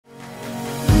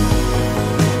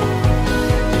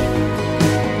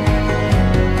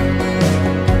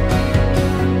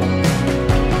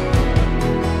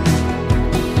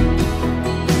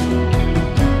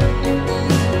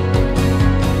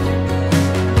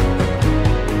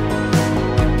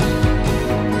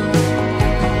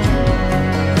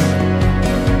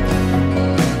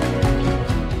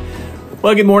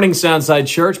Well, good morning, Soundside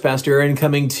Church. Pastor Aaron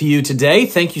coming to you today.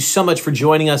 Thank you so much for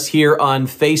joining us here on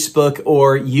Facebook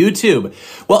or YouTube.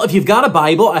 Well, if you've got a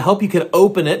Bible, I hope you can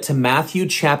open it to Matthew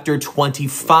chapter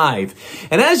 25.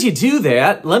 And as you do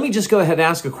that, let me just go ahead and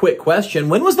ask a quick question.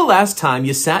 When was the last time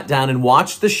you sat down and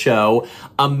watched the show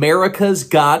America's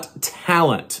Got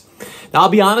Talent? Now, I'll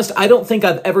be honest, I don't think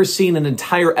I've ever seen an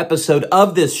entire episode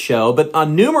of this show, but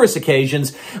on numerous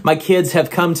occasions, my kids have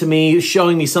come to me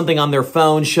showing me something on their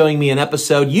phone, showing me an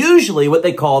episode, usually what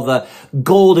they call the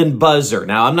golden buzzer.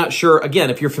 Now, I'm not sure, again,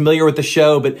 if you're familiar with the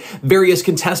show, but various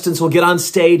contestants will get on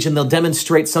stage and they'll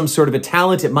demonstrate some sort of a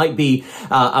talent. It might be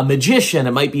a magician,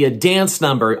 it might be a dance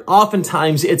number.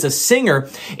 Oftentimes, it's a singer,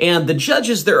 and the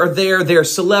judges that are there, they're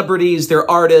celebrities, they're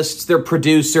artists, they're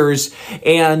producers,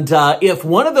 and if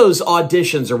one of those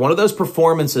auditions or one of those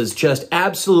performances just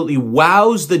absolutely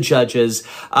wows the judges,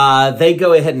 they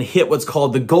go ahead and hit what's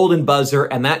called the golden buzzer,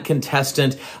 and that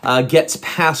contestant gets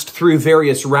passed through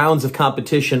various rounds of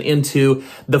competition into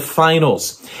the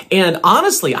finals. And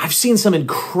honestly, I've seen some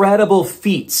incredible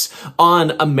feats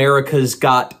on America's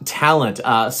Got Talent.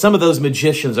 Some of those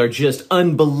magicians are just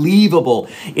unbelievable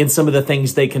in some of the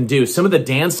things they can do. Some of the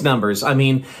dance numbers,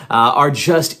 are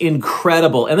just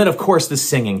incredible. And then, of course, the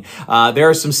singing. There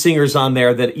are some singers on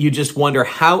there that you just wonder,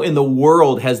 how in the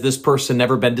world has this person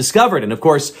never been discovered? And of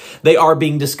course, they are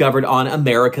being discovered on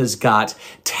America's Got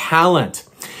Talent.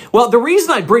 Well, the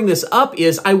reason I bring this up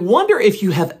is I wonder if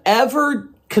you have ever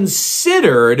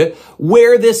considered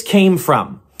where this came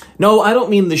from. No, I don't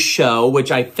mean the show,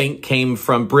 which I think came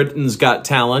from Britain's Got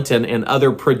Talent and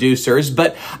other producers,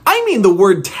 but I mean the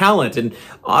word talent, and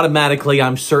automatically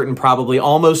I'm certain probably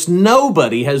almost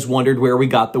nobody has wondered where we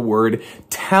got the word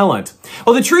talent.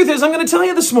 Well, the truth is I'm going to tell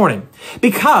you this morning,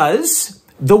 because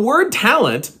the word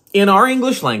talent in our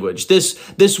English language,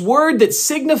 this word that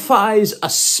signifies a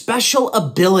special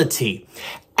ability,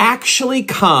 actually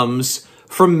comes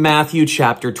from Matthew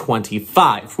chapter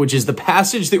 25, which is the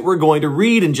passage that we're going to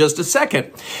read in just a second.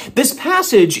 This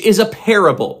passage is a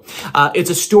parable. It's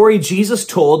a story Jesus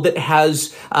told that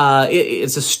has,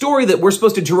 it's a story that we're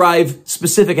supposed to derive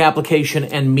specific application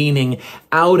and meaning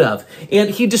out of. And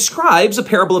he describes a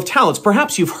parable of talents.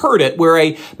 Perhaps you've heard it, where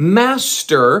a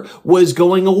master was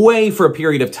going away for a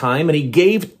period of time and he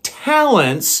gave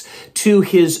talents to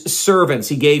his servants.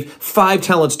 He gave 5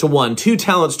 talents to one, 2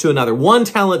 talents to another, 1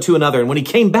 talent to another. And when he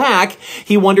came back,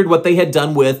 he wondered what they had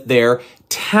done with their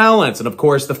talents. And of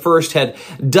course, the first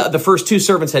 2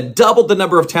 servants had doubled the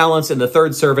number of talents, and the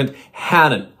third servant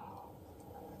hadn't.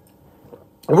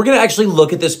 And we're going to actually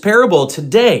look at this parable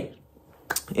today.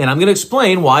 And I'm going to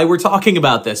explain why we're talking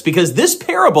about this, because this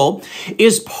parable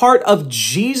is part of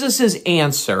Jesus's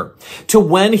answer to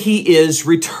when he is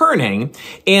returning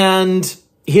and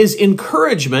his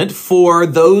encouragement for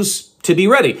those to be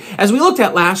ready. As we looked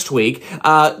at last week,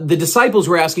 the disciples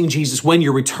were asking Jesus when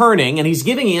you're returning, and he's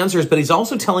giving answers, but he's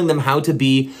also telling them how to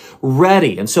be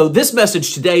ready. And so this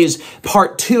message today is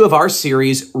part 2 of our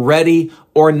series, Ready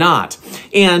or Not.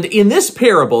 And in this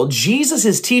parable, Jesus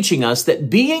is teaching us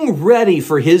that being ready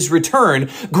for his return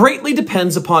greatly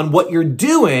depends upon what you're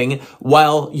doing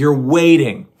while you're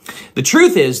waiting. The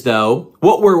truth is, though,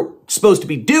 what we're supposed to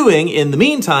be doing in the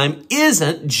meantime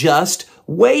isn't just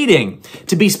waiting.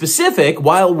 To be specific,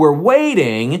 while we're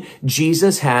waiting,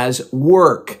 Jesus has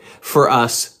work for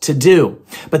us to do.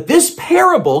 But this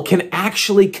parable can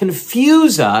actually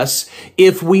confuse us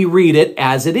if we read it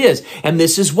as it is. And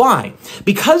this is why.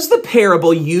 Because the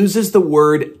parable uses the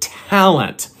word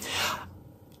talent,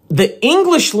 the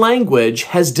English language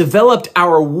has developed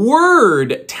our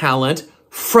word talent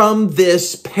from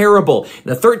this parable.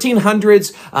 In the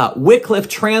 1300s, Wycliffe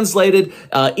translated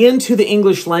into the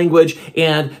English language,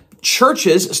 and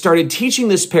churches started teaching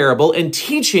this parable and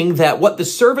teaching that what the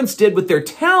servants did with their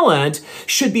talent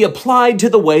should be applied to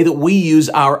the way that we use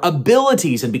our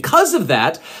abilities. And because of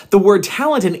that, the word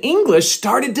talent in English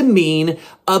started to mean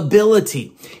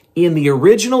ability. In the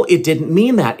original, it didn't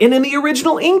mean that. And in the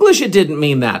original English, it didn't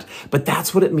mean that. But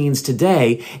that's what it means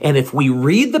today. And if we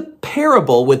read the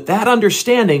parable with that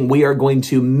understanding, we are going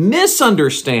to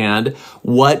misunderstand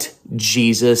what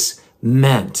Jesus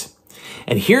meant.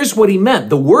 And here's what he meant.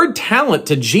 The word talent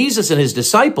to Jesus and his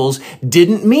disciples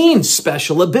didn't mean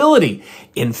special ability.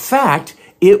 In fact,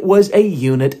 it was a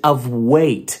unit of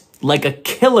weight. Like a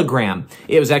kilogram.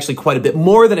 It was actually quite a bit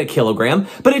more than a kilogram,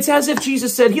 but it's as if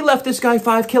Jesus said he left this guy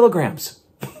 5 kilograms.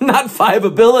 not 5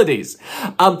 abilities.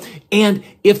 And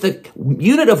if the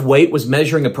unit of weight was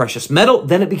measuring a precious metal,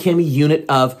 then it became a unit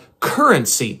of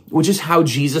currency, which is how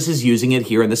Jesus is using it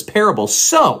here in this parable.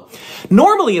 So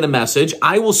normally in a message,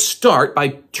 I will start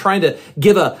by trying to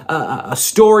give a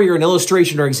story or an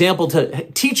illustration or example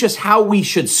to teach us how we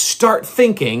should start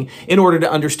thinking in order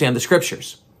to understand the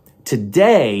scriptures.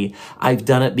 Today, I've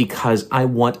done it because I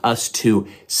want us to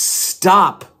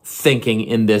stop thinking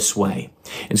in this way.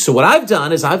 And so what I've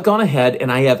done is I've gone ahead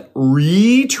and I have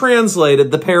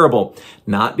retranslated the parable.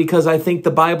 Not because I think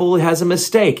the Bible has a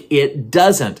mistake. It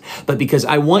doesn't. But because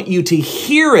I want you to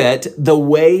hear it the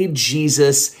way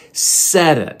Jesus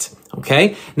said it.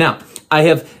 Okay? Now, I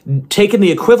have taken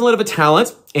the equivalent of a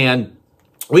talent, and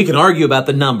we can argue about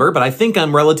the number, but I think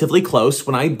I'm relatively close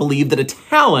when I believe that a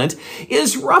talent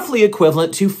is roughly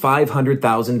equivalent to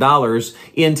 $500,000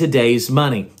 in today's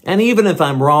money. And even if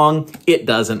I'm wrong, it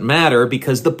doesn't matter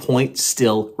because the point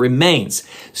still remains.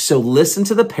 So listen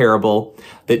to the parable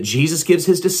that Jesus gives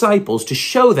his disciples to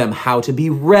show them how to be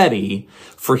ready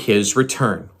for his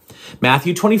return.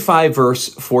 Matthew 25,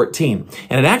 verse 14.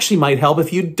 And it actually might help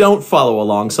if you don't follow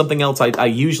along, something else I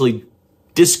usually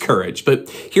discourage. But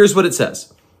here's what it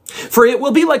says. For it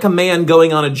will be like a man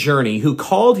going on a journey who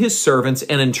called his servants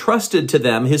and entrusted to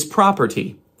them his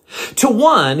property. To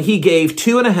one, he gave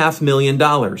 $2.5 million.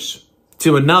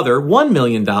 To another, $1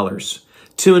 million.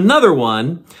 To another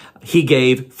one, he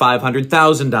gave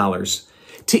 $500,000.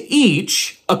 To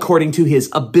each, according to his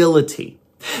ability.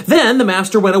 Then the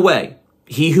master went away.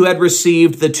 He who had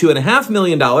received the $2.5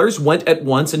 million went at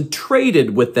once and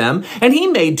traded with them, and he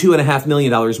made $2.5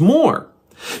 million more.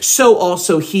 So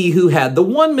also he who had the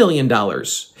 $1 million,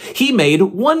 he made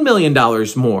 $1 million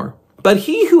more. But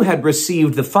he who had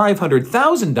received the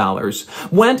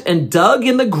 $500,000 went and dug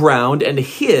in the ground and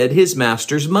hid his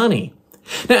master's money.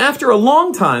 Now, after a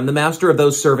long time, the master of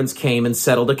those servants came and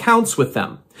settled accounts with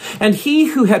them. And he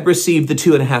who had received the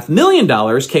 $2.5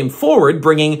 million came forward,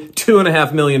 bringing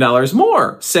 $2.5 million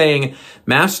more, saying,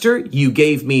 Master, you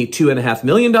gave me $2.5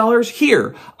 million.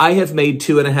 Here, I have made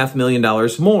 $2.5 million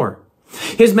more.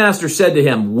 His master said to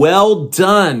him, Well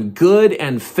done, good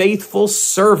and faithful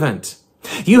servant.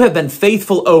 You have been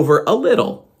faithful over a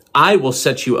little. I will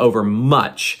set you over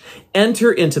much.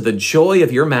 Enter into the joy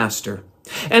of your master.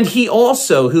 And he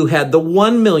also, who had the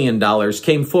 $1 million,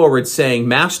 came forward saying,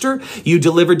 Master, you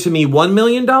delivered to me $1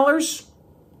 million?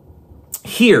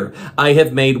 Here, I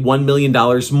have made $1 million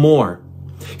more.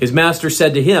 His master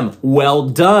said to him, Well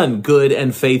done, good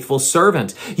and faithful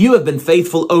servant. You have been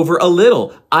faithful over a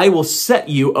little. I will set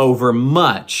you over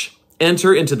much.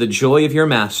 Enter into the joy of your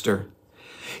master.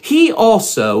 He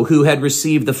also, who had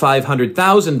received the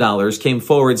 $500,000, came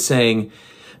forward saying,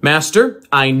 Master,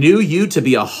 I knew you to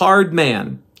be a hard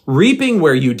man, reaping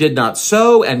where you did not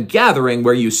sow and gathering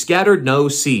where you scattered no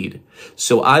seed.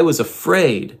 So I was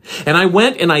afraid, and I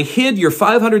went and I hid your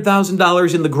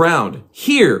 $500,000 in the ground.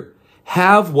 Here,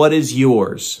 have what is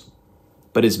yours.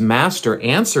 But his master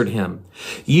answered him,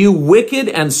 You wicked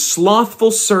and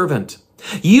slothful servant.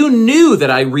 You knew that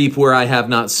I reap where I have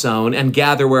not sown and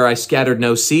gather where I scattered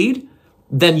no seed.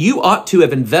 Then you ought to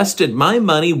have invested my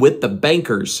money with the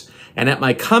bankers, and at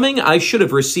my coming I should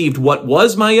have received what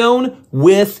was my own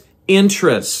with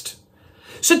interest.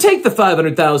 So take the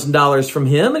 $500,000 from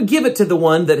him and give it to the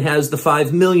one that has the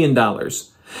 $5 million.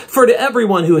 For to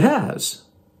everyone who has,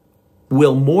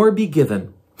 will more be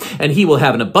given, and he will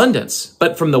have an abundance.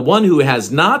 But from the one who has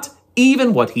not,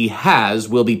 even what he has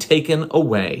will be taken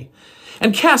away.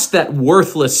 And cast that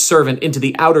worthless servant into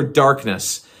the outer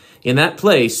darkness. In that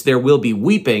place there will be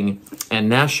weeping and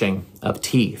gnashing of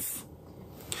teeth.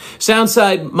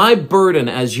 Soundside, my burden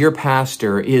as your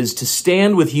pastor is to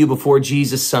stand with you before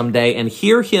Jesus someday and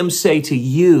hear him say to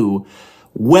you,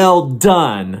 Well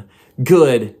done,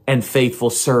 good and faithful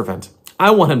servant. I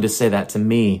want him to say that to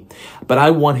me, but I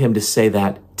want him to say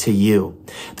that to you.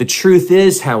 The truth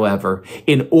is, however,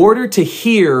 in order to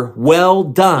hear well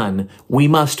done, we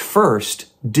must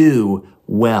first do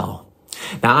well.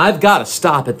 Now, I've got to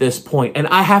stop at this point, and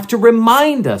I have to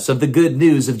remind us of the good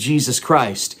news of Jesus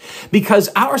Christ, because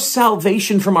our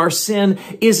salvation from our sin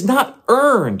is not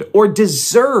earned or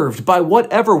deserved by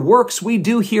whatever works we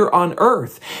do here on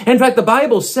earth. In fact, the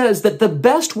Bible says that the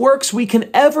best works we can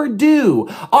ever do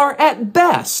are at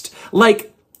best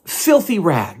like filthy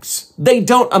rags They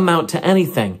don't amount to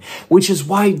anything, which is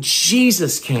why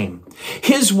Jesus came.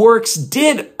 His works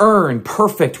did earn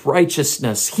perfect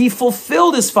righteousness. He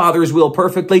fulfilled his Father's will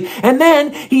perfectly, and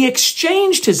then he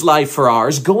exchanged his life for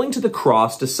ours, going to the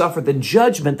cross to suffer the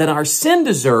judgment that our sin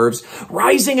deserves,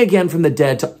 rising again from the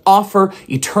dead to offer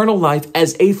eternal life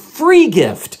as a free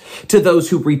gift to those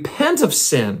who repent of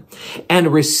sin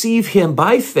and receive him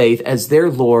by faith as their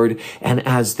Lord and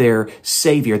as their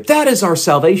Savior. That is our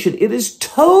salvation. It is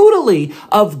totally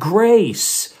of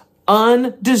grace,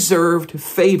 undeserved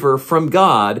favor from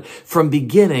God from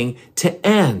beginning to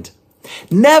end.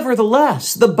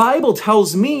 Nevertheless, the Bible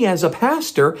tells me as a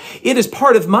pastor, it is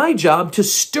part of my job to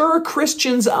stir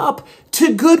Christians up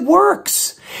to good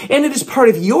works. And it is part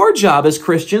of your job as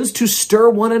Christians to stir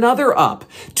one another up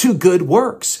to good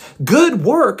works. Good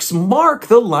works mark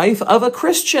the life of a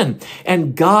Christian.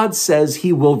 And God says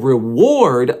he will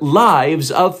reward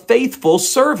lives of faithful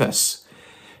service.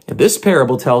 And this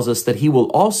parable tells us that he will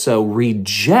also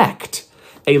reject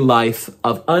a life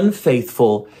of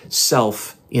unfaithful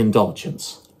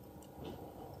self-indulgence.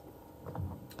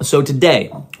 So today,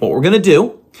 what we're going to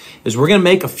do is we're going to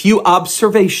make a few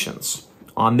observations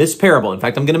on this parable. In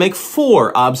fact, I'm going to make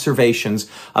 4 observations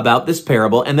about this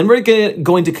parable, and then we're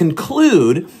going to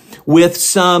conclude with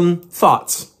some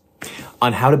thoughts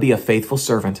on how to be a faithful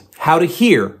servant, how to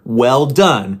hear, well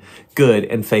done, good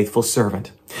and faithful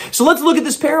servant. So let's look at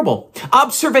this parable.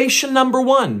 Observation number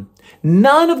 1.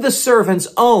 None of the servants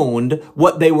owned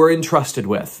what they were entrusted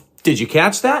with. Did you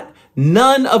catch that?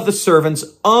 None of the servants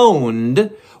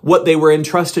owned what they were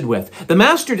entrusted with. The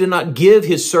master did not give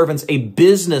his servants a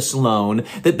business loan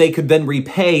that they could then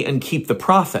repay and keep the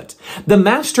profit. The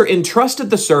master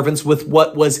entrusted the servants with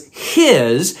what was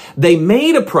his. They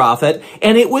made a profit,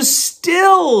 and it was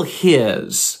still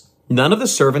his. None of the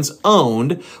servants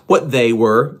owned what they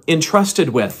were entrusted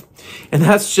with. And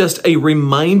that's just a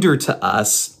reminder to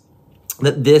us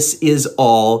that this is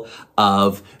all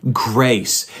of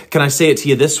grace. Can I say it to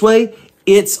you this way?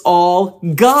 It's all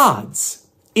God's.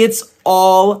 It's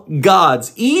all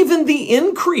God's. Even the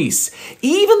increase,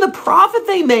 even the profit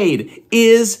they made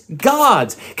is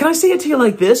God's. Can I say it to you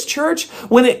like this, church?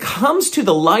 When it comes to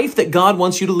the life that God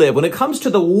wants you to live, when it comes to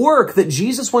the work that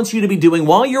Jesus wants you to be doing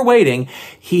while you're waiting,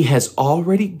 he has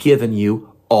already given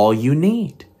you all you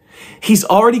need. He's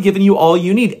already given you all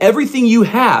you need. Everything you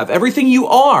have, everything you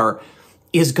are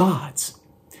is God's.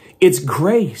 It's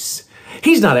grace.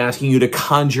 He's not asking you to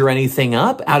conjure anything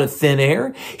up out of thin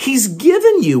air. He's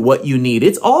given you what you need.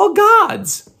 It's all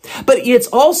God's. But it's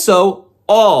also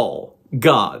all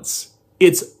God's.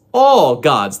 It's all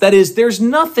God's. That is, there's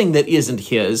nothing that isn't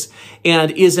his and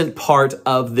isn't part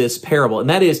of this parable. And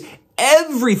that is,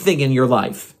 everything in your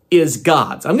life is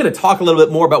God's. I'm going to talk a little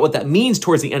bit more about what that means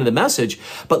towards the end of the message,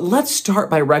 but let's start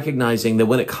by recognizing that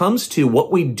when it comes to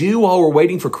what we do while we're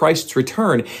waiting for Christ's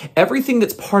return, everything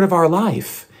that's part of our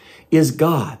life is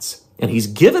God's, and he's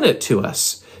given it to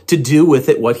us to do with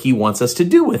it what he wants us to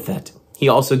do with it. He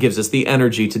also gives us the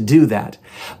energy to do that.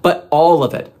 But all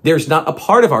of it, there's not a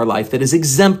part of our life that is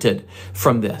exempted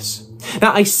from this.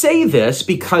 Now, I say this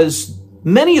because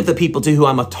many of the people to whom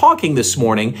I'm talking this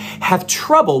morning have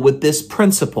trouble with this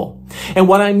principle. And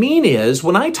what I mean is,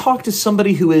 when I talk to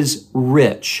somebody who is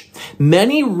rich,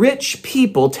 many rich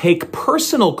people take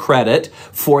personal credit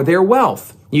for their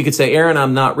wealth. You could say, Aaron,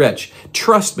 I'm not rich.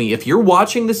 Trust me, if you're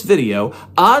watching this video,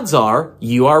 odds are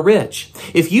you are rich.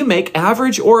 If you make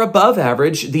average or above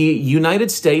average, the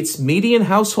United States median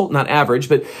household, not average,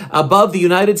 but above the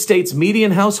United States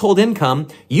median household income,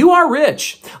 you are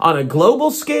rich. On a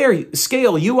global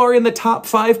scale, you are in the top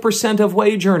 5% of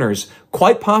wage earners,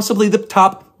 quite possibly the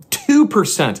top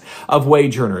 2% of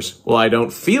wage earners. Well, I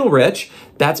don't feel rich.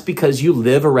 That's because you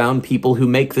live around people who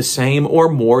make the same or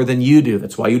more than you do.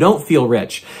 That's why you don't feel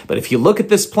rich. But if you look at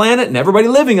this planet and everybody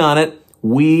living on it,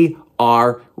 we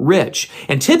are rich.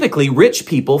 And typically, rich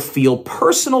people feel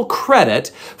personal credit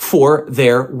for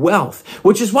their wealth,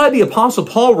 which is why the Apostle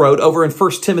Paul wrote over in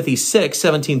 1 Timothy 6,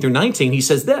 17 through 19, he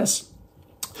says this: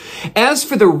 "As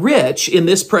for the rich in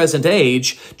this present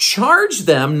age, charge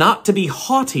them not to be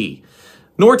haughty,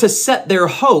 nor to set their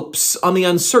hopes on the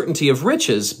uncertainty of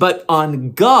riches, but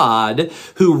on God,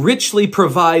 who richly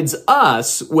provides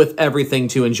us with everything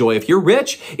to enjoy." If you're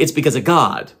rich, it's because of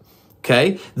God.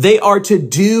 Okay? They are to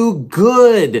do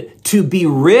good, to be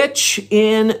rich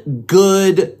in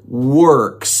good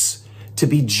works, to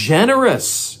be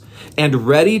generous and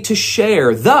ready to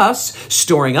share, thus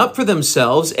storing up for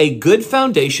themselves a good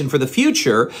foundation for the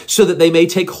future, so that they may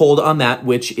take hold on that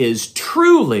which is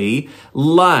truly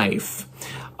life.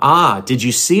 Did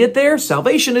you see it there?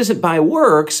 Salvation isn't by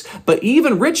works, but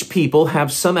even rich people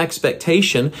have some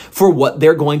expectation for what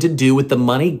they're going to do with the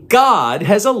money God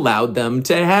has allowed them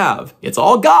to have. It's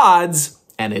all God's,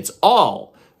 and it's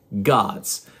all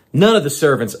God's. None of the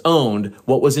servants owned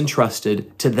what was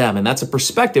entrusted to them. And that's a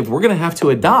perspective we're going to have to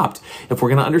adopt if we're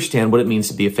going to understand what it means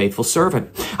to be a faithful servant.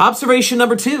 Observation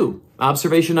number two.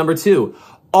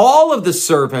 All of the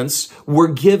servants were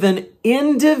given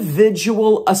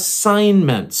individual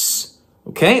assignments.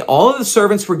 Okay? All of the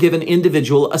servants were given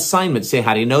individual assignments. Say,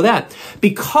 how do you know that?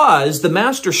 Because the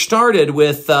master started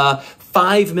with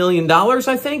 $5 million,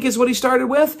 I think, is what he started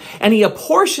with. And he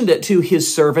apportioned it to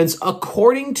his servants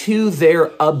according to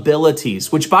their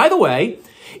abilities, which, by the way,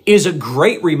 is a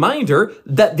great reminder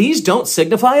that these don't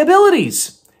signify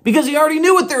abilities, because he already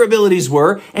knew what their abilities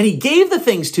were, and he gave the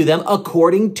things to them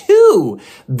according to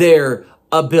their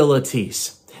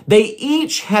abilities. They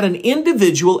each had an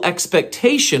individual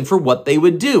expectation for what they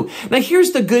would do. Now,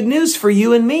 here's the good news for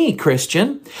you and me,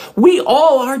 Christian. We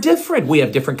all are different. We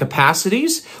have different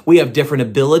capacities. We have different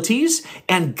abilities.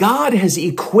 And God has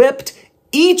equipped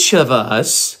each of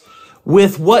us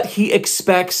with what he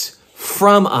expects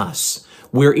from us.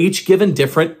 We're each given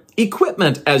different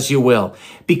equipment, as you will,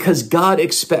 because God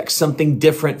expects something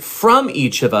different from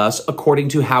each of us according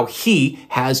to how he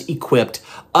has equipped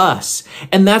us.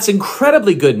 And that's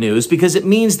incredibly good news, because it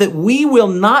means that we will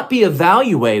not be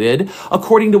evaluated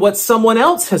according to what someone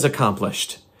else has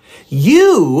accomplished.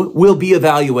 You will be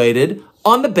evaluated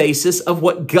on the basis of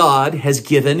what God has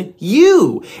given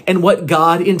you and what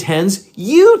God intends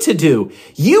you to do.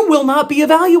 You will not be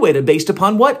evaluated based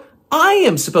upon what I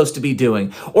am supposed to be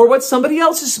doing or what somebody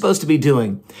else is supposed to be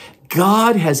doing.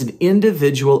 God has an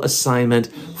individual assignment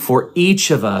for each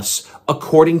of us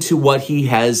according to what he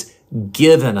has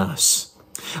given us.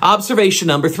 Observation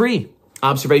number three.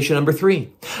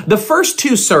 The first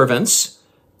two servants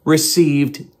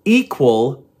received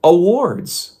equal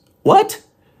awards. What?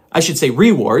 I should say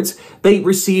rewards. They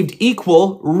received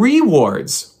equal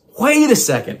rewards. Wait a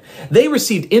second. They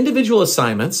received individual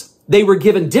assignments. They were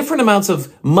given different amounts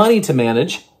of money to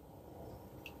manage,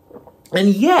 and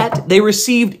yet they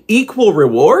received equal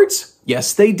rewards?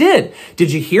 Yes, they did.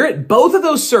 Did you hear it? Both of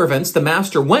those servants, the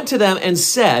master went to them and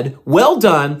said, "Well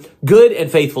done, good and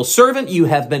faithful servant. You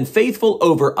have been faithful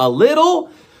over a little,"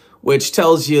 which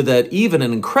tells you that even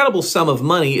an incredible sum of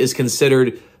money is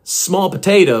considered small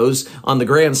potatoes on the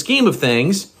grand scheme of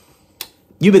things.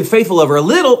 You've been faithful over a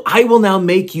little, I will now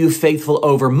make you faithful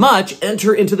over much.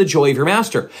 Enter into the joy of your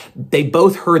master. They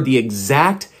both heard the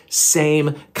exact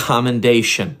same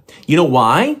commendation. You know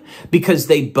why? Because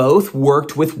they both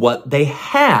worked with what they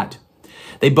had.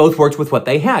 The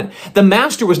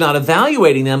master was not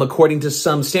evaluating them according to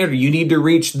some standard. You need to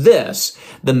reach this.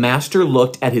 The master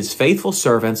looked at his faithful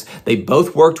servants. They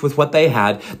both worked with what they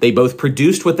had. They both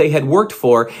produced what they had worked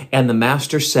for. And the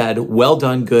master said, "Well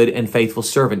done, good and faithful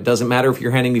servant." Doesn't matter if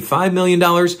you're handing me $5 million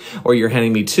or you're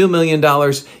handing me $2 million.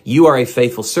 You are a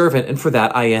faithful servant. And for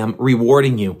that, I am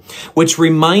rewarding you. Which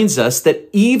reminds us that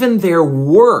even their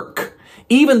work,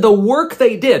 even the work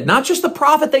they did, not just the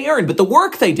profit they earned, but the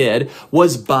work they did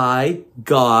was by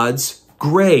God's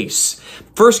grace.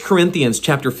 1 Corinthians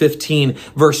chapter 15,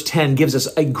 verse 10 gives us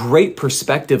a great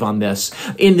perspective on this.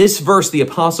 In this verse, the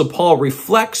Apostle Paul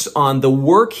reflects on the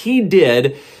work he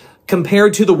did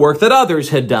compared to the work that others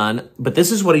had done. But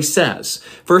this is what he says.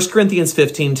 1 Corinthians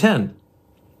 15:10.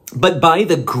 "But by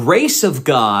the grace of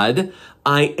God,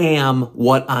 I am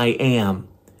what I am."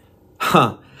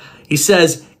 He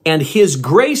says, "And his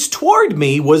grace toward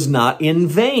me was not in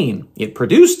vain." It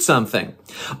produced something.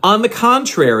 "On the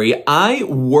contrary, I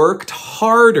worked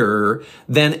harder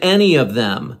than any of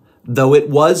them, though it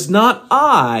was not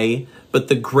I, but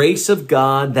the grace of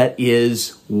God that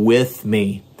is with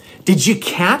me." Did you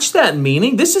catch that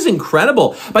meaning? This is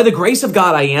incredible. By the grace of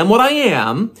God, I am what I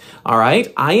am. All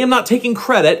right. I am not taking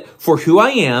credit for who I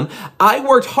am. I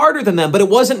worked harder than them, but it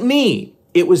wasn't me.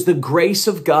 It was the grace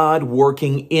of God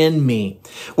working in me,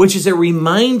 which is a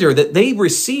reminder that they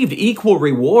received equal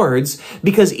rewards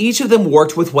because each of them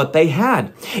worked with what they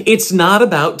had. It's not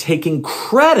about taking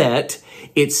credit.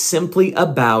 It's simply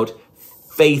about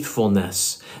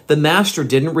faithfulness. The master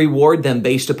didn't reward them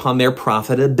based upon their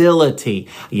profitability.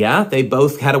 Yeah, they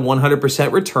both had a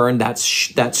 100% return.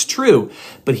 That's true.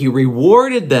 But he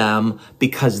rewarded them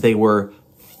because they were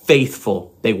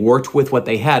faithful. They worked with what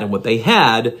they had, and what they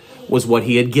had was what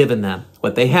he had given them.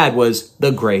 What they had was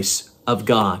the grace of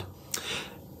God.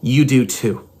 You do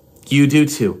too. You do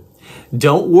too.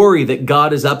 Don't worry that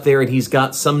God is up there and he's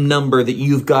got some number that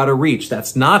you've got to reach.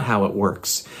 That's not how it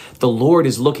works. The Lord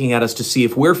is looking at us to see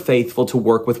if we're faithful to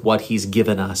work with what he's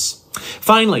given us.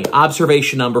 Finally,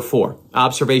 observation number 4.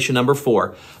 Observation number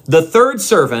 4. The third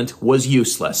servant was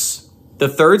useless. The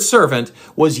third servant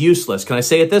was useless. Can I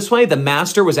say it this way? The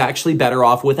master was actually better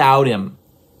off without him.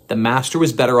 The master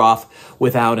was better off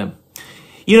without him.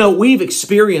 You know, we've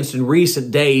experienced in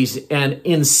recent days an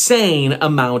insane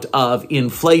amount of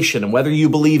inflation. And whether you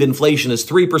believe inflation is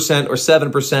 3% or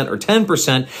 7% or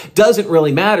 10% doesn't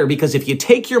really matter, because if you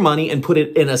take your money and put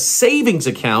it in a savings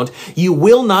account, you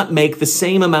will not make the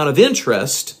same amount of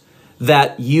interest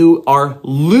that you are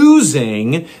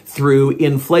losing through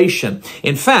inflation.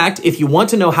 In fact, if you want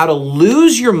to know how to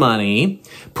lose your money,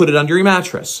 put it under your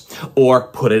mattress or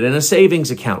put it in a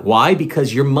savings account. Why?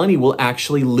 Because your money will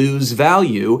actually lose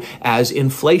value as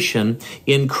inflation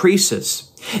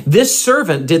increases. This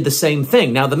servant did the same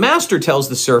thing. Now, the master tells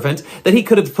the servant that he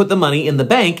could have put the money in the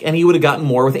bank and he would have gotten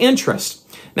more with interest.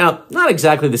 Now, not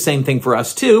exactly the same thing for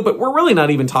us too, but we're really not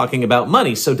even talking about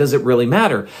money, so does it really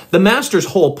matter? The master's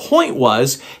whole point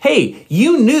was, hey,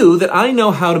 you knew that I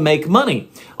know how to make money.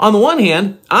 On the one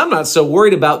hand, I'm not so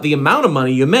worried about the amount of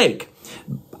money you make.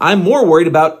 I'm more worried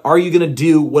about, are you going to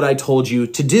do what I told you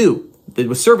to do?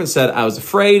 The servant said, I was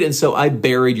afraid, and so I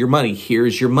buried your money.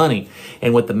 Here's your money.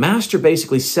 And what the master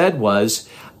basically said was,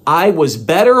 I was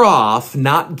better off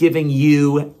not giving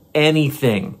you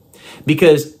anything,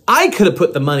 because I could have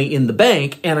put the money in the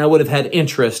bank and I would have had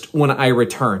interest when I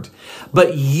returned.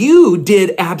 But you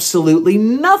did absolutely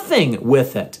nothing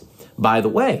with it. By the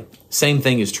way, same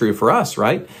thing is true for us,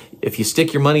 right? If you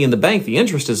stick your money in the bank, the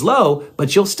interest is low,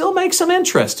 but you'll still make some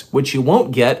interest, which you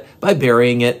won't get by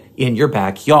burying it in your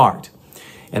backyard.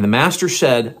 And the master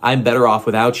said, I'm better off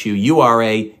without you. You are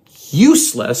a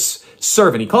useless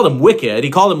servant. He called him wicked. He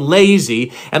called him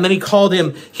lazy. And then he called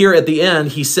him, here at the end,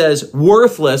 he says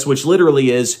worthless, which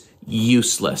literally is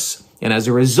useless. And as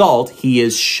a result, he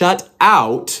is shut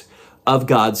out of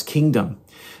God's kingdom.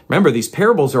 Remember, these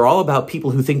parables are all about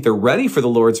people who think they're ready for the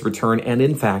Lord's return and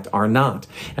in fact are not.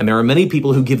 And there are many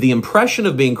people who give the impression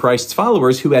of being Christ's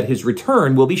followers who at his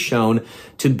return will be shown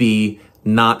to be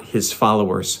not his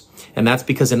followers. And that's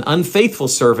because an unfaithful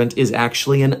servant is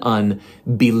actually an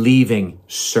unbelieving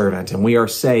servant. And we are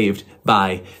saved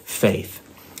by faith.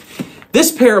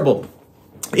 This parable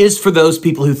is for those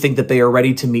people who think that they are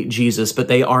ready to meet Jesus, but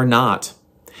they are not.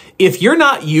 If you're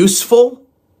not useful,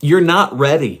 you're not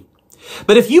ready.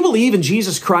 But if you believe in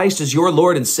Jesus Christ as your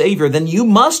Lord and Savior, then you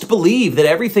must believe that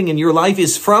everything in your life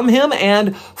is from him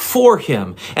and for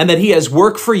him, and that he has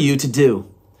work for you to do.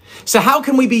 So how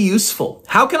can we be useful?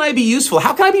 How can I be useful?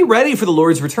 How can I be ready for the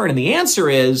Lord's return? And the answer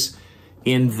is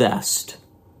invest.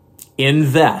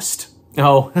 Invest.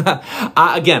 Oh,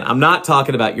 again, I'm not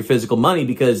talking about your physical money,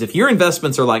 because if your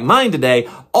investments are like mine today,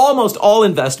 almost all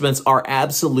investments are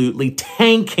absolutely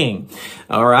tanking.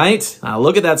 All right. Now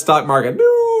look at that stock market.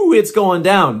 Ooh, it's going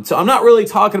down. So I'm not really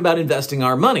talking about investing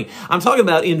our money. I'm talking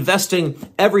about investing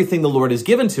everything the Lord has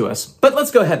given to us. But let's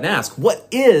go ahead and ask, what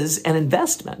is an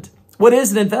investment? What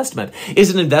is an investment?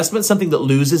 Is an investment something that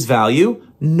loses value?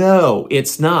 No,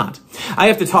 it's not. I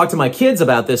have to talk to my kids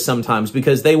about this sometimes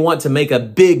because they want to make a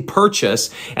big purchase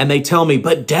and they tell me,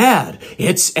 but Dad,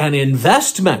 it's an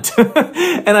investment.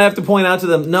 And I have to point out to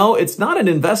them, no, it's not an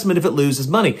investment if it loses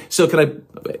money. So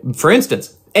for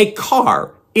instance, a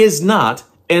car is not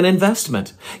an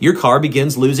investment. Your car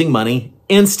begins losing money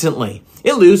instantly.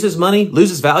 It loses money,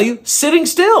 loses value, sitting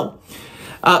still.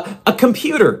 A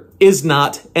computer is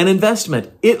not an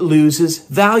investment. It loses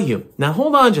value. Now,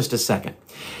 hold on just a second.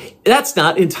 That's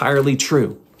not entirely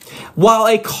true. While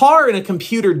a car and a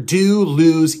computer do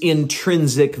lose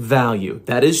intrinsic value,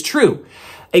 that is true.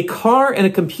 A car and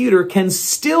a computer can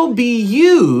still be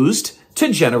used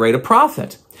to generate a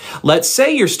profit. Let's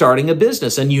say you're starting a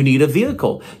business and you need a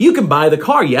vehicle. You can buy the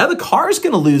car. Yeah, the car is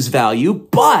going to lose value,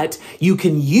 but you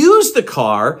can use the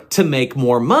car to make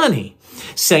more money.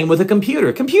 Same with a computer.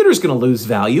 A computer is going to lose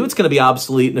value. It's going to be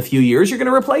obsolete in a few years. You're going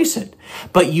to replace it.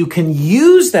 But you can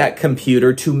use that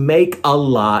computer to make a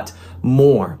lot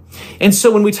more. And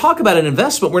so when we talk about an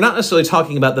investment, we're not necessarily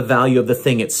talking about the value of the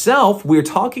thing itself. We're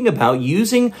talking about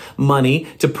using money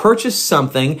to purchase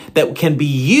something that can be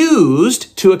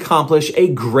used to accomplish a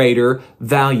greater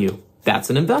value.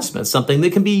 That's an investment, something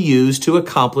that can be used to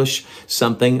accomplish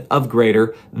something of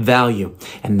greater value.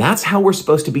 And that's how we're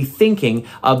supposed to be thinking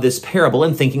of this parable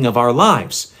and thinking of our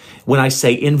lives. When I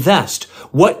say invest,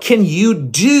 what can you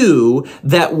do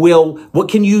what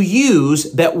can you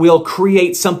use that will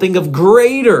create something of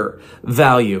greater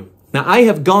value? Now, I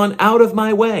have gone out of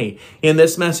my way in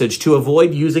this message to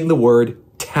avoid using the word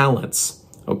talents,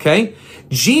 okay?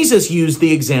 Jesus used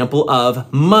the example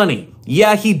of money.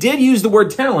 Yeah, he did use the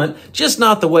word talent, just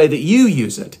not the way that you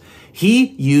use it. He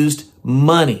used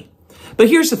money. But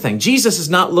here's the thing. Jesus is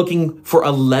not looking for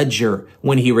a ledger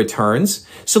when he returns.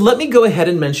 So let me go ahead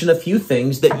and mention a few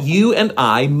things that you and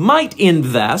I might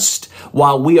invest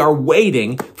while we are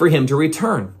waiting for him to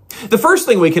return. The first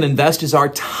thing we can invest is our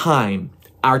time.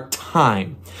 Our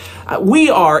time. We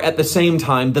are, at the same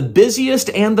time, the busiest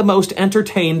and the most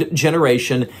entertained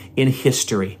generation in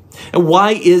history. And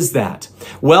why is that?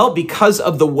 Well, because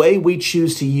of the way we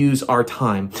choose to use our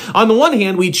time. On the one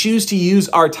hand, we choose to use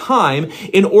our time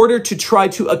in order to try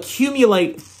to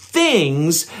accumulate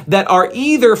things that are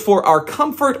either for our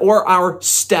comfort or our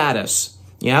status.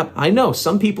 Yeah, I know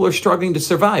some people are struggling to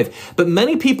survive, but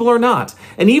many people are not.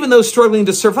 And even those struggling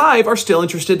to survive are still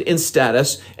interested in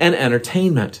status and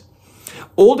entertainment.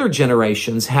 Older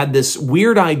generations had this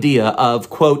weird idea of,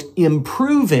 quote,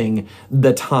 improving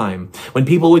the time. When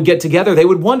people would get together, they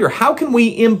would wonder, how can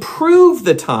we improve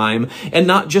the time and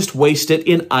not just waste it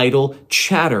in idle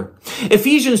chatter?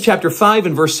 Ephesians chapter 5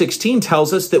 and verse 16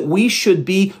 tells us that we should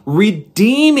be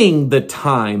redeeming the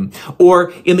time,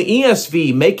 or in the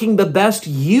ESV, making the best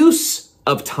use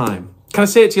of time. Can I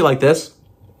say it to you like this?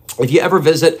 If you ever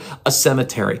visit a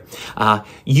cemetery,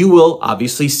 you will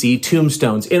obviously see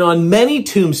tombstones. And on many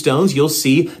tombstones, you'll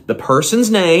see the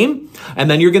person's name, and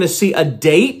then you're going to see a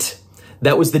date.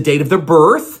 That was the date of their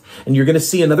birth. And you're going to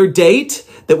see another date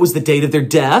that was the date of their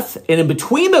death. And in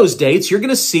between those dates, you're going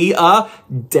to see a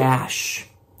dash.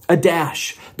 A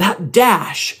dash. That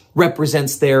dash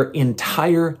represents their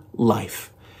entire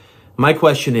life. My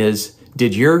question is,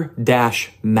 did your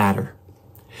dash matter?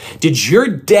 Did your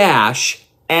dash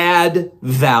add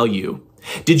value?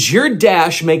 Did your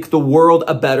dash make the world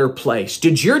a better place?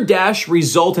 Did your dash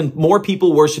result in more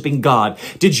people worshiping God?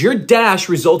 Did your dash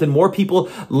result in more people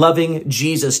loving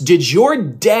Jesus? Did your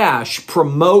dash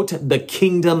promote the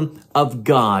kingdom of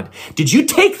God? Did you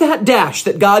take that dash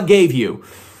that God gave you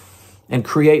and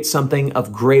create something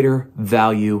of greater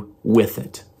value with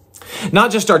it?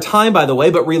 Not just our time, by the way,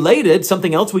 but related,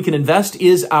 something else we can invest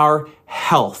is our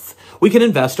health. We can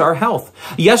invest our health.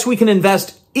 Yes, we can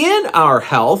invest in our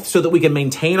health so that we can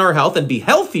maintain our health and be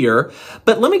healthier.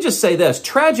 But let me just say this,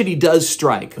 tragedy does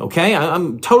strike, okay?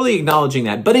 I'm totally acknowledging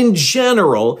that. But in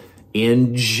general,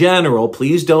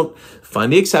 please don't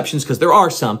find the exceptions because there are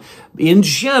some. In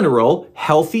general,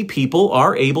 healthy people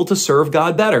are able to serve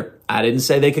God better. I didn't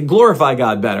say they could glorify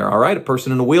God better, all right? A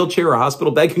person in a wheelchair or a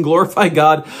hospital bed can glorify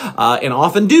God and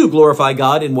often do glorify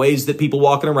God in ways that people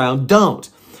walking around don't.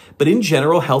 But in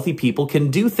general, healthy people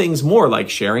can do things more like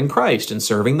sharing Christ and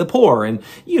serving the poor. And,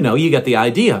 you get the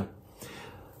idea.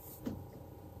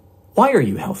 Why are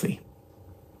you healthy?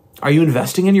 Are you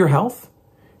investing in your health?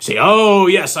 You say, oh,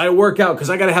 yes, I work out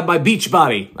because I got to have my beach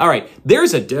body. All right.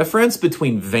 There's a difference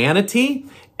between vanity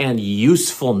and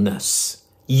usefulness.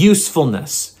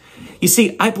 Usefulness. You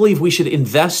see, I believe we should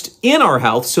invest in our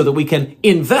health so that we can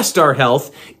invest our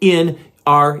health in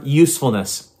our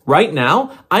usefulness. Right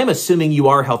now, I'm assuming you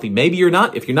are healthy. Maybe you're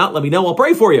not. If you're not, let me know. I'll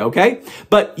pray for you, okay?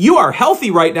 But you are healthy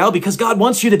right now because God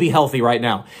wants you to be healthy right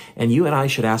now. And you and I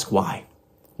should ask why.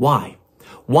 Why?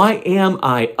 Why am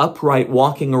I upright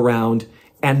walking around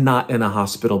and not in a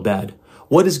hospital bed?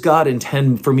 What does God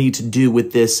intend for me to do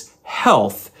with this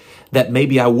health that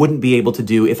maybe I wouldn't be able to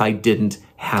do if I didn't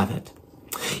have it?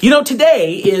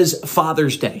 Today is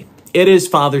Father's Day. It is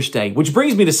Father's Day, which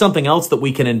brings me to something else that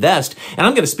we can invest. And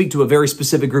I'm going to speak to a very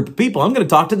specific group of people. I'm going to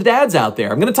talk to the dads out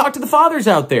there. I'm going to talk to the fathers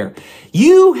out there.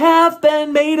 You have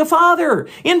been made a father.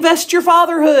 Invest your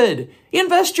fatherhood.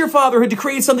 Invest your fatherhood to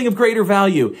create something of greater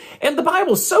value. And the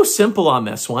Bible's so simple on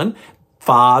this one.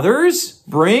 Fathers,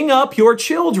 bring up your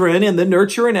children in the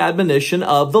nurture and admonition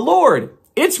of the Lord.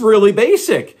 It's really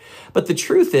basic. But the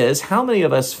truth is, how many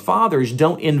of us fathers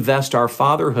don't invest our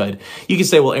fatherhood? You can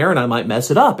say, well, Aaron, I might mess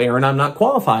it up. Aaron, I'm not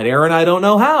qualified. Aaron, I don't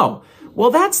know how.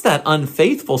 Well, that's that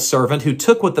unfaithful servant who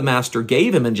took what the master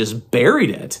gave him and just buried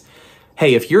it.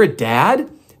 Hey, if you're a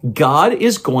dad, God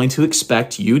is going to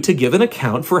expect you to give an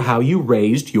account for how you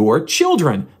raised your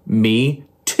children. Me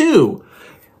too.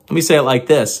 Let me say it like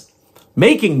this.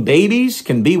 Making babies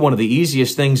can be one of the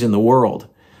easiest things in the world,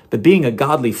 but being a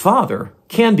godly father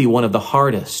can be one of the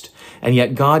hardest. And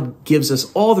yet God gives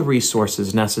us all the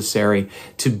resources necessary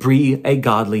to be a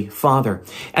godly father.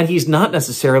 And he's not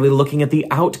necessarily looking at the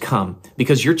outcome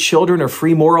because your children are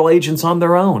free moral agents on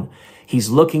their own. He's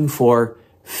looking for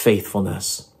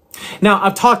faithfulness. Now,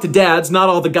 I've talked to dads. Not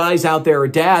all the guys out there are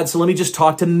dads, so let me just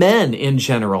talk to men in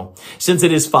general. Since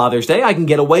it is Father's Day, I can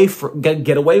get away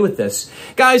with this.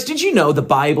 Guys, did you know the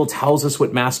Bible tells us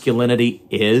what masculinity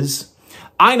is?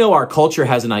 I know our culture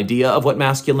has an idea of what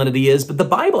masculinity is, but the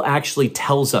Bible actually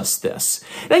tells us this.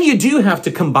 Now, you do have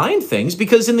to combine things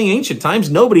because in the ancient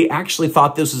times, nobody actually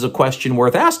thought this was a question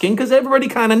worth asking because everybody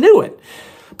kind of knew it.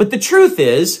 But the truth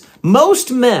is,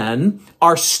 most men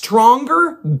are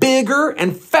stronger, bigger,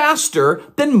 and faster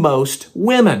than most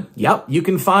women. Yep, you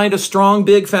can find a strong,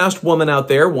 big, fast woman out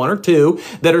there, one or two,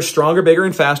 that are stronger, bigger,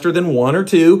 and faster than one or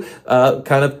two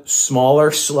kind of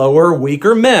smaller, slower,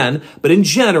 weaker men. But in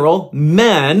general,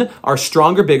 men are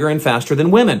stronger, bigger, and faster than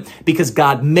women because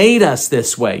God made us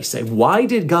this way. You say, why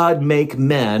did God make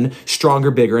men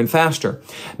stronger, bigger, and faster?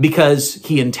 Because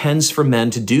he intends for men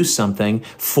to do something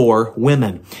for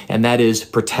women, and that is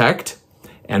protect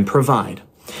and provide.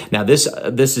 Now, this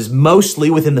is mostly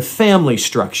within the family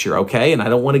structure, okay? And I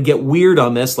don't want to get weird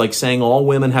on this, like saying all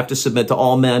women have to submit to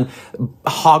all men.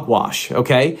 Hogwash,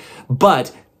 okay?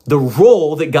 But the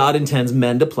role that God intends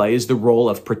men to play is the role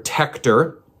of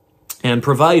protector and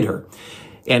provider.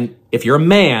 And if you're a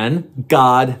man,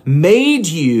 God made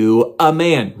you a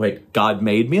man. Wait, God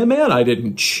made me a man? I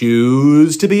didn't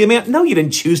choose to be a man? No, you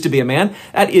didn't choose to be a man.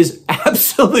 That is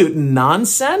absolute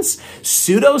nonsense,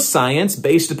 pseudoscience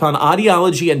based upon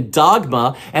ideology and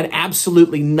dogma, and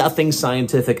absolutely nothing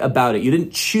scientific about it. You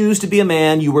didn't choose to be a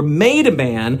man. You were made a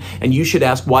man, and you should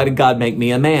ask, why did God make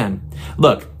me a man?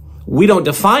 Look, we don't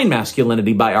define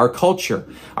masculinity by our culture.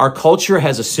 Our culture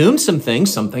has assumed some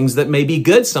things that may be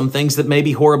good, some things that may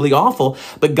be horribly awful,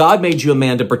 but God made you a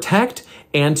man to protect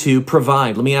and to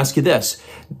provide. Let me ask you this.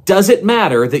 Does it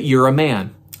matter that you're a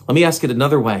man? Let me ask it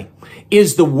another way.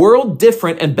 Is the world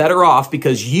different and better off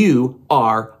because you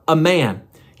are a man?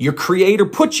 Your creator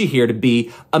put you here to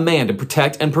be a man, to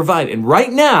protect and provide. And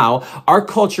right now, our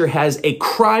culture has a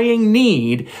crying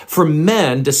need for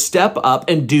men to step up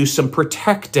and do some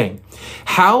protecting.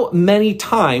 How many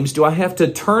times do I have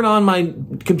to turn on my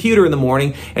computer in the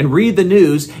morning and read the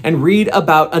news and read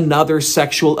about another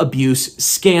sexual abuse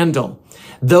scandal?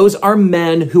 Those are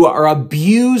men who are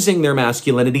abusing their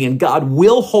masculinity, and God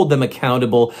will hold them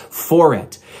accountable for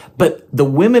it. But the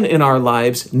women in our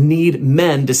lives need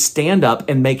men to stand up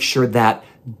and make sure that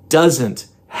doesn't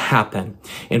happen.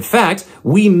 In fact,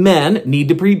 we men need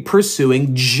to be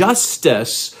pursuing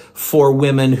justice for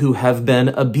women who have been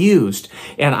abused.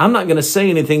 And I'm not going to say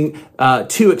anything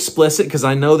too explicit because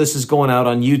I know this is going out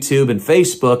on YouTube and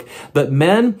Facebook, but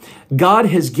men, God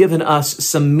has given us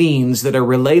some means that are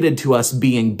related to us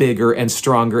being bigger and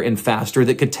stronger and faster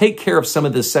that could take care of some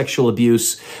of this sexual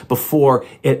abuse before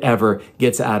it ever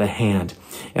gets out of hand.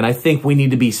 And I think we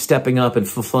need to be stepping up and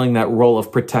fulfilling that role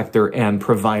of protector and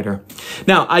provider.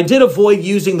 Now, I did avoid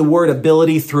using the word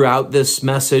ability throughout this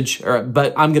message,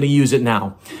 but I'm going to use it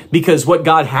now because what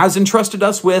God has entrusted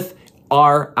us with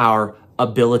are our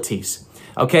abilities.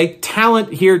 Okay,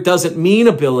 talent here doesn't mean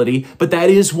ability, but that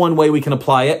is one way we can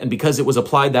apply it. And because it was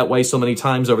applied that way so many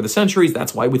times over the centuries,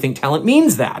 that's why we think talent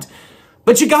means that.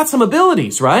 But you got some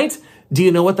abilities, right? Do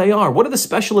you know what they are? What are the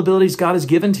special abilities God has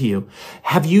given to you?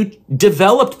 Have you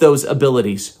developed those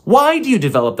abilities? Why do you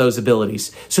develop those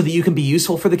abilities? So that you can be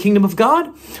useful for the kingdom of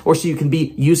God or so you can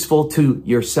be useful to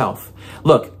yourself?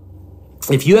 Look,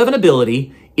 if you have an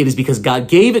ability, it is because God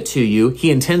gave it to you. He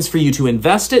intends for you to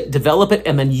invest it, develop it,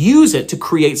 and then use it to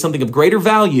create something of greater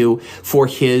value for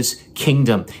his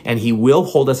kingdom. And he will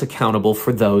hold us accountable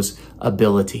for those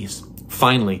abilities.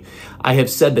 Finally, I have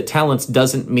said that talents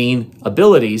doesn't mean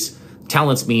abilities.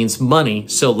 Talents means money,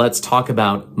 so let's talk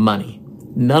about money.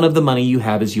 None of the money you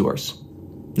have is yours.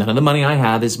 None of the money I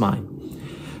have is mine.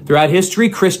 Throughout history,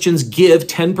 Christians give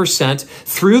 10%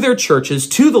 through their churches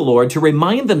to the Lord to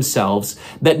remind themselves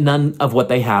that none of what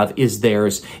they have is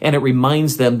theirs, and it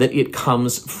reminds them that it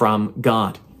comes from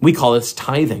God. We call this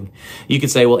tithing. You could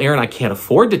say, well, Aaron, I can't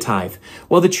afford to tithe.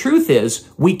 Well, the truth is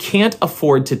we can't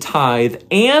afford to tithe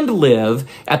and live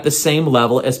at the same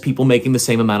level as people making the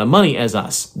same amount of money as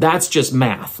us. That's just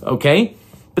math, okay?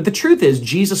 But the truth is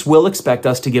Jesus will expect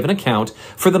us to give an account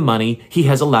for the money he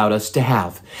has allowed us to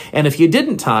have. And if you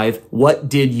didn't tithe, what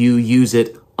did you use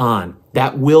it on?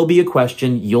 That will be a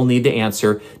question you'll need to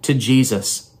answer to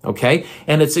Jesus, okay?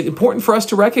 And it's important for us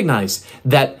to recognize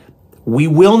that we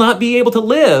will not be able to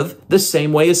live the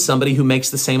same way as somebody who makes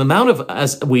the same amount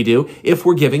as we do if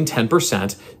we're giving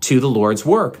 10% to the Lord's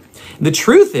work. The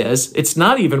truth is, it's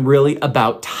not even really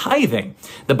about tithing.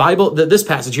 The Bible, this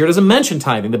passage here doesn't mention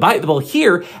tithing. The Bible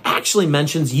here actually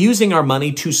mentions using our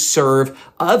money to serve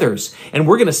others. And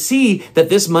we're going to see that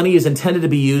this money is intended to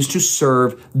be used to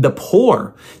serve the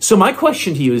poor. So my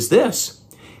question to you is this: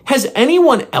 has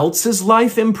anyone else's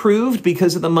life improved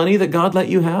because of the money that God let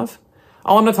you have?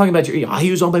 Oh, I'm not talking about I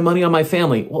use all my money on my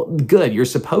family. Well, good. You're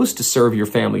supposed to serve your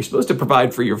family. You're supposed to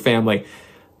provide for your family.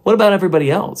 What about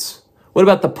everybody else? What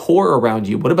about the poor around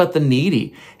you? What about the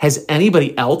needy? Has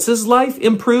anybody else's life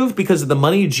improved because of the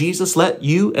money Jesus let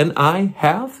you and I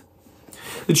have?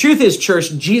 The truth is,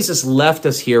 church, Jesus left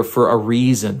us here for a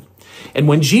reason. And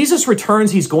when Jesus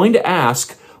returns, he's going to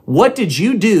ask, what did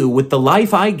you do with the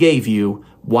life I gave you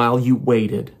while you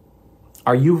waited?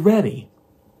 Are you ready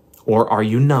or are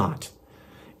you not?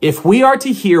 If we are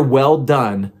to hear well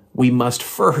done, we must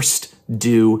first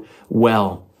do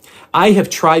well. I have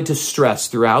tried to stress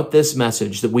throughout this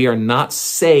message that we are not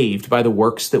saved by the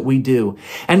works that we do.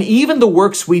 And even the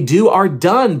works we do are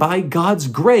done by God's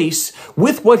grace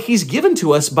with what he's given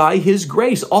to us by his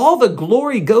grace. All the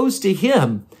glory goes to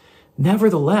him.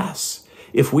 Nevertheless,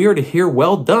 if we are to hear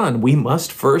well done, we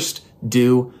must first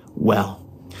do well.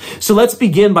 So let's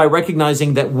begin by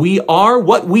recognizing that we are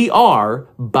what we are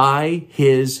by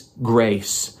his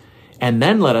grace. And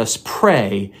then let us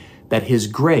pray that his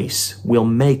grace will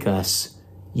make us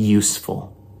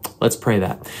useful. Let's pray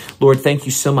that. Lord, thank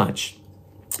you so much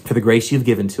for the grace you've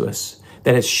given to us,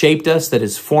 that has shaped us, that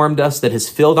has formed us, that has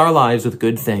filled our lives with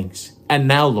good things. And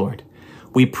now, Lord,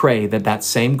 we pray that that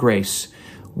same grace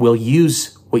will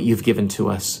use what you've given to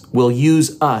us, will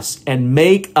use us and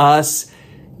make us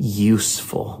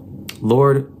useful.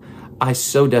 Lord, I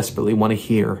so desperately want to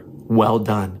hear, well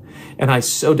done. And I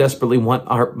so desperately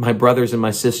want my brothers and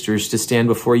my sisters to stand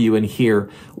before you and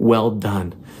hear, well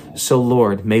done. So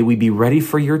Lord, may we be ready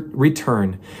for your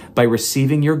return by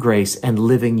receiving your grace and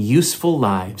living useful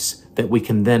lives that we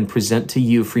can then present to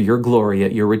you for your glory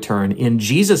at your return. In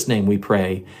Jesus' name we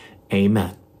pray,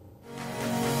 amen.